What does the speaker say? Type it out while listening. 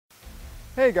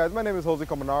Hey guys, my name is Jose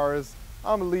Colmenares.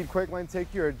 I'm a lead quick line tech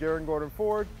here at Jarrett Gordon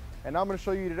Ford, and I'm going to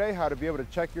show you today how to be able to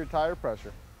check your tire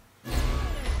pressure.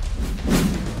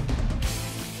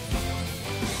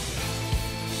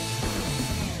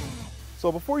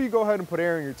 So before you go ahead and put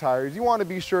air in your tires, you want to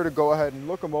be sure to go ahead and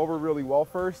look them over really well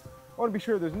first. You want to be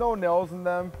sure there's no nails in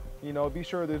them. Be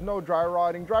sure there's no dry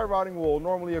rotting. Dry rotting will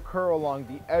normally occur along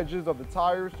the edges of the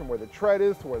tires from where the tread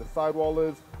is to where the sidewall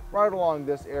is, right along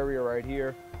this area right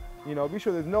here. Be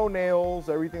sure there's no nails,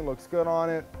 everything looks good on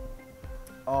it.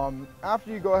 After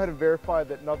you go ahead and verify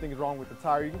that nothing's wrong with the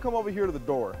tire, you can come over here to the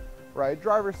door, right?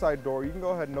 Driver's side door, you can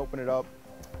go ahead and open it up.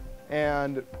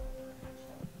 And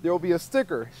there will be a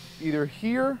sticker either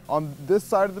here on this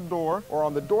side of the door or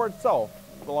on the door itself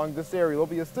along this area. There'll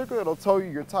be a sticker that'll tell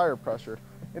you your tire pressure.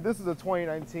 And this is a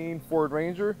 2019 Ford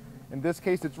Ranger. In this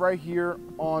case, it's right here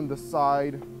on the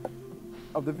side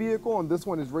of the vehicle, and this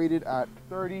one is rated at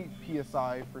 30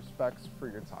 PSI for specs for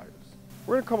your tires.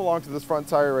 We're gonna come along to this front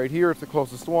tire right here. It's the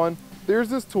closest one. There's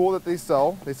this tool that they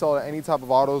sell. They sell it at any type of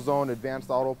AutoZone, Advanced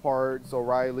Auto Parts,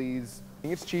 O'Reilly's.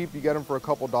 It's cheap, you get them for a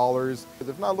couple dollars.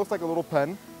 If not, it looks like a little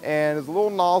pen, and there's a little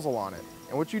nozzle on it.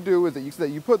 And what you do is that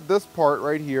you put this part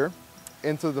right here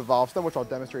into the valve stem, which I'll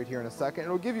demonstrate here in a second.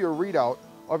 It'll give you a readout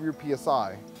of your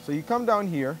PSI. So you come down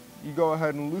here, you go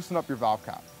ahead and loosen up your valve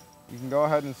cap. You can go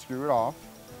ahead and screw it off,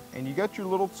 and you get your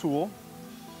little tool,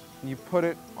 and you put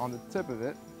it on the tip of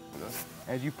it.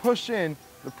 As you push in,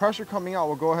 the pressure coming out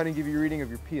will go ahead and give you a reading of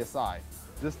your PSI.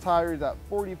 This tire is at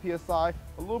 40 PSI,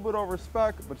 a little bit over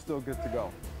spec, but still good to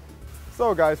go.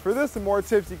 So guys, for this and more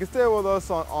tips, you can stay with us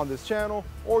on this channel,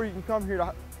 or you can come here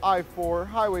to I-4,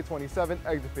 Highway 27,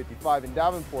 exit 55 in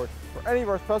Davenport, for any of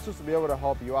our specialists to be able to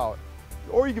help you out.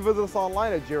 Or you can visit us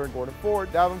online at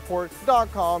JarrettGordonFord,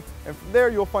 Davenport.com, and from there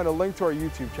you'll find a link to our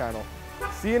YouTube channel.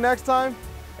 See you next time,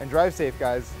 and drive safe,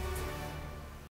 guys.